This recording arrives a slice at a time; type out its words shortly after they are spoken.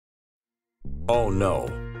Oh no,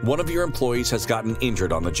 one of your employees has gotten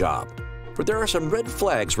injured on the job. But there are some red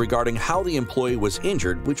flags regarding how the employee was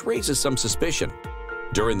injured, which raises some suspicion.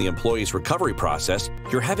 During the employee's recovery process,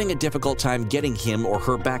 you're having a difficult time getting him or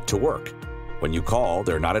her back to work. When you call,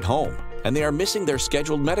 they're not at home, and they are missing their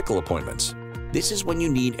scheduled medical appointments. This is when you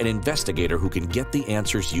need an investigator who can get the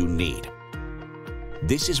answers you need.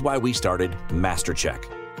 This is why we started MasterCheck.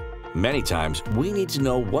 Many times, we need to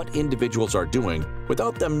know what individuals are doing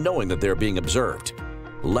without them knowing that they're being observed.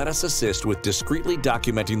 Let us assist with discreetly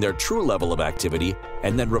documenting their true level of activity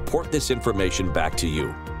and then report this information back to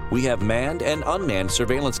you. We have manned and unmanned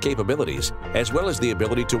surveillance capabilities, as well as the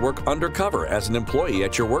ability to work undercover as an employee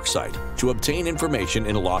at your worksite to obtain information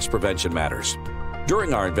in loss prevention matters.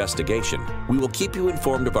 During our investigation, we will keep you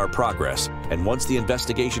informed of our progress, and once the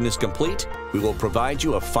investigation is complete, we will provide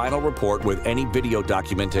you a final report with any video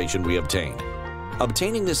documentation we obtained.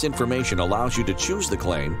 Obtaining this information allows you to choose the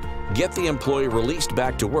claim, get the employee released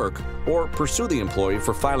back to work, or pursue the employee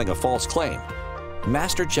for filing a false claim.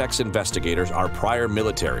 MasterCheck's investigators are prior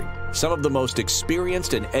military, some of the most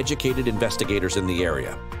experienced and educated investigators in the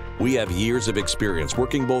area. We have years of experience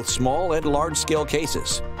working both small and large-scale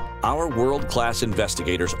cases. Our world-class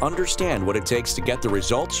investigators understand what it takes to get the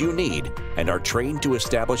results you need and are trained to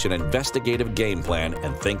establish an investigative game plan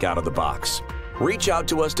and think out of the box. Reach out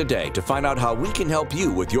to us today to find out how we can help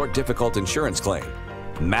you with your difficult insurance claim.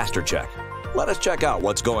 MasterCheck. Let us check out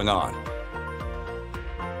what's going on.